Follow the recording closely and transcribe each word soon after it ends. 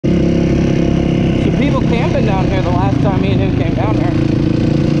people camping down here the last time me and him came down here.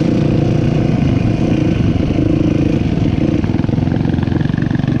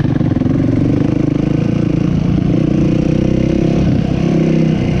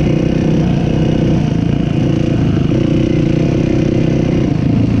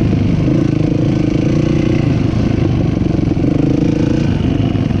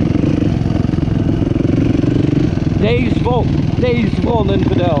 Days full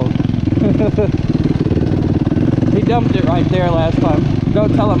infidels. He dumped it right there last time. Go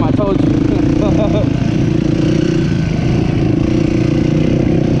tell him I told you.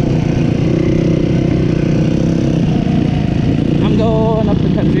 I'm going up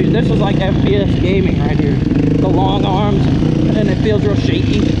the country. This is like FPS gaming right here. The long arms, and it feels real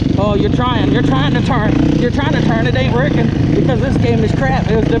shaky. Oh, you're trying to turn. You're trying to turn, it ain't working. Because this game is crap.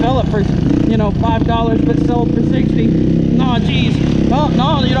 It was developed for, you know, $5 but sold for 60. No, geez. Oh,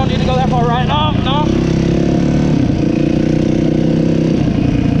 no, you don't need to go that far right. No, no.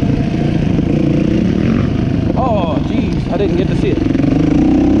 Oh, geez. I didn't get to see it.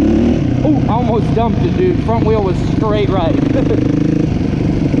 Oh, I almost dumped it, dude. Front wheel was straight right.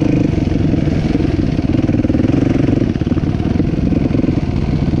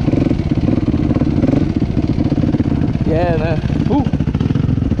 Yeah, ooh.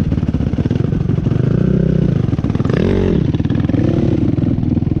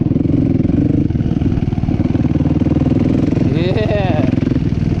 Yeah.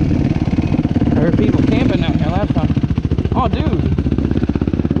 There were people camping down here last time. Oh, dude.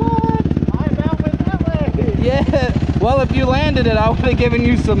 What? I about went that way. Yeah. Well, if you landed it, I would have given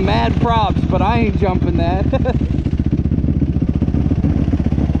you some mad props, but I ain't jumping that.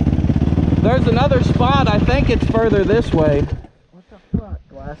 There's another spot. I think it's further this way. What the fuck?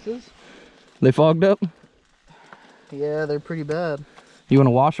 Glasses? They fogged up? Yeah, they're pretty bad. You want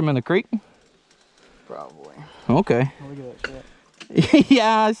to wash them in the creek? Probably. Okay. Look at that shit.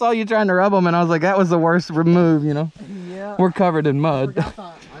 Yeah, I saw you trying to rub them and I was like, that was the worst move, you know? Yeah. We're covered in mud.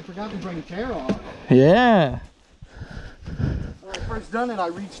 I forgot to bring tear off. Yeah. When I first done it, I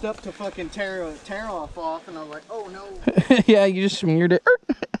reached up to fucking tear off and I was like, oh no. Yeah, you just smeared it.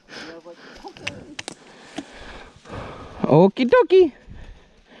 I was like, okay. Okie dokie.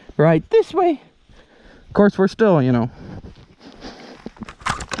 Right this way. Of course, we're still, you know,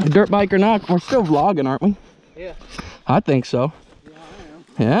 dirt bike or not, we're still vlogging, aren't we? Yeah. I think so. Yeah,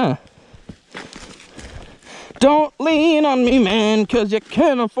 I am. Yeah. Don't lean on me, man, because you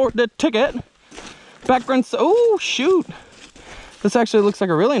can't afford the ticket. Background, oh, shoot. This actually looks like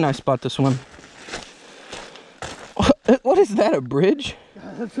a really nice spot to swim. What is that, a bridge?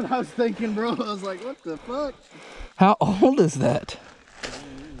 That's what I was thinking, bro. I was like, what the fuck? How old is that?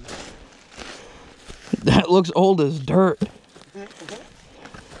 That looks old as dirt.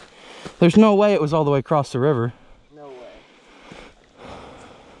 There's no way it was all the way across the river. No way.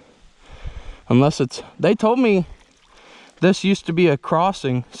 Unless it's... They told me this used to be a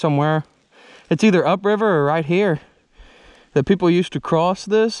crossing somewhere. It's either upriver or right here. That people used to cross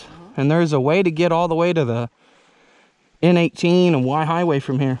this. And there's a way to get all the way to the N18 and Y Highway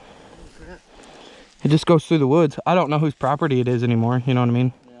from here. It just goes through the woods. I don't know whose property it is anymore, you know what I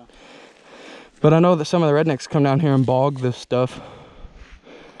mean? Yeah. But I know that some of the rednecks come down here and bog this stuff.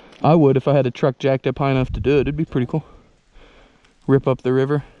 I would if I had a truck jacked up high enough to do it. It'd be pretty cool. Rip up the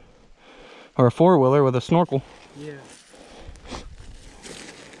river. Or a four-wheeler with a snorkel. Yeah.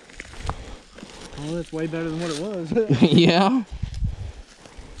 Well, that's way better than what it was. Yeah.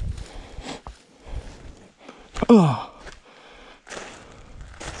 Oh.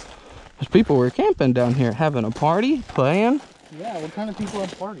 There's people were camping down here, having a party, playing. Yeah, what kind of people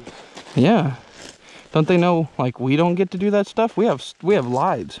have parties? Yeah. Don't they know, like, we don't get to do that stuff? We have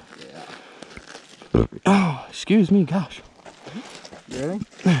lives. Yeah. Oh, excuse me, gosh. You ready?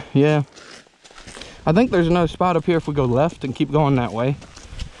 Yeah. I think there's another spot up here if we go left and keep going that way.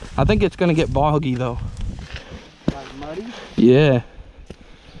 I think it's gonna get boggy though. Like muddy? Yeah.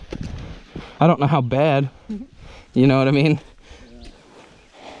 I don't know how bad. You know what I mean? Yeah.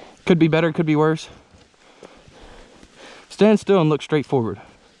 Could be better, could be worse. Stand still and look straight forward.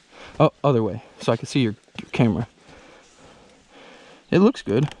 Oh, other way, so I can see your camera. It looks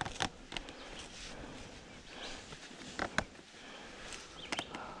good.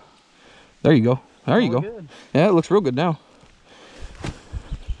 There you go. There you go. Good. Yeah, it looks real good now.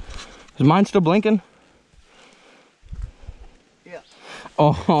 Is mine still blinking? Yeah.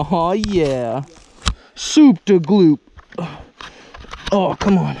 Oh, yeah. Soup to gloop. Oh,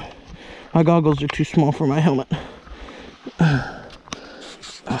 come on. My goggles are too small for my helmet.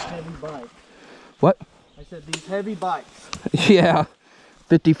 Heavy bike. What? I said these heavy bikes. Yeah.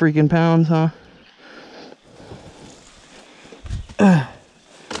 50 freaking pounds, huh?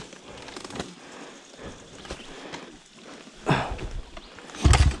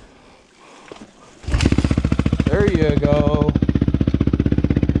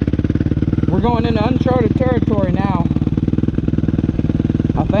 We're going into uncharted territory now,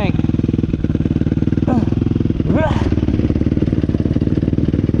 I think.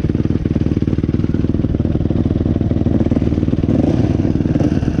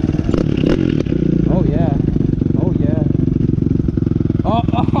 Oh yeah, oh yeah. Oh,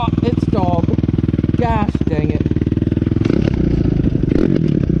 it's stalled. Gosh dang it.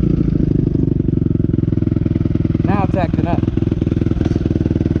 Now it's acting up.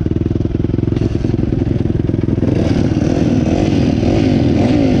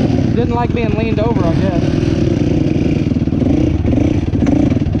 Didn't like being leaned over, I guess.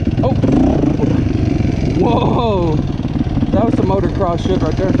 Oh! Whoa! That was some motocross shit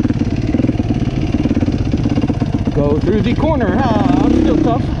right there. Go through the corner. Ah, I'm still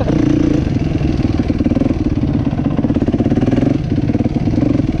tough.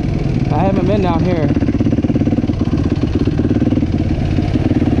 I haven't been down here.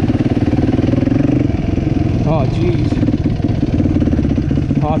 Oh, jeez.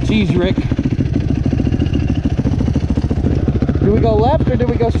 Oh, jeez, Rick. Do we go left or do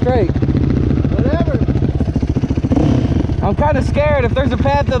we go straight? Whatever. I'm kind of scared. If there's a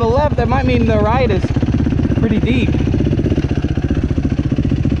path to the left, that might mean the right is pretty deep.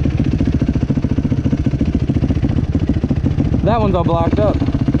 That one's all blocked up.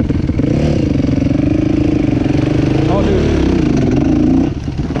 Oh, dude.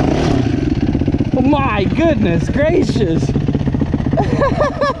 Oh, my goodness gracious.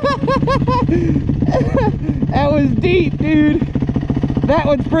 That was deep, dude. That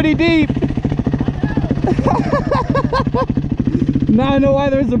one's pretty deep. Now I know why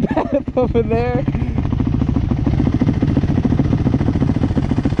there's a path over there.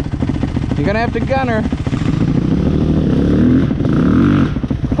 You're gonna have to gunner.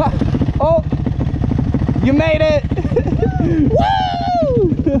 Oh, you made it.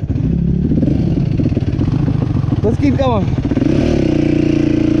 Woo! Let's keep going.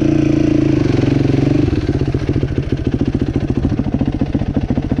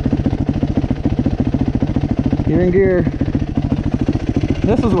 You're in gear.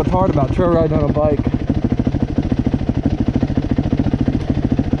 This is what's hard about trail riding on a bike.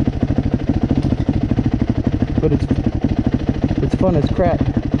 But it's fun as crap.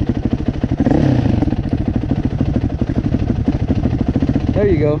 There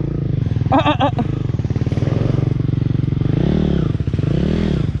you go.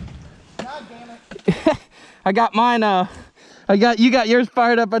 God damn it. I got mine, you got yours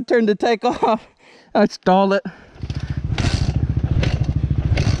fired up. I turned the take off. I stalled it.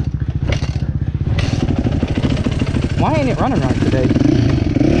 Why ain't it running right today?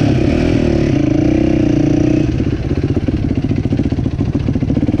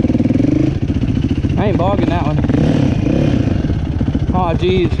 I ain't bogging that one. Oh,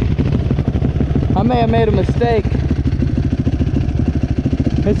 geez. I may have made a mistake.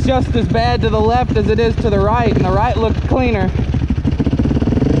 It's just as bad to the left as it is to the right, and the right looks cleaner.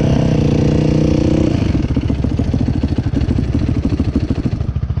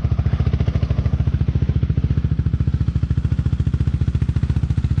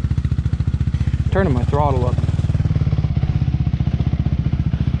 Turning my throttle up.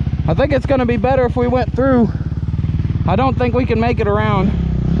 I think it's gonna be better if we went through. I don't think we can make it around.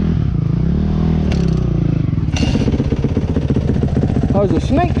 Oh, there's a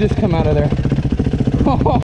snake just come out of there.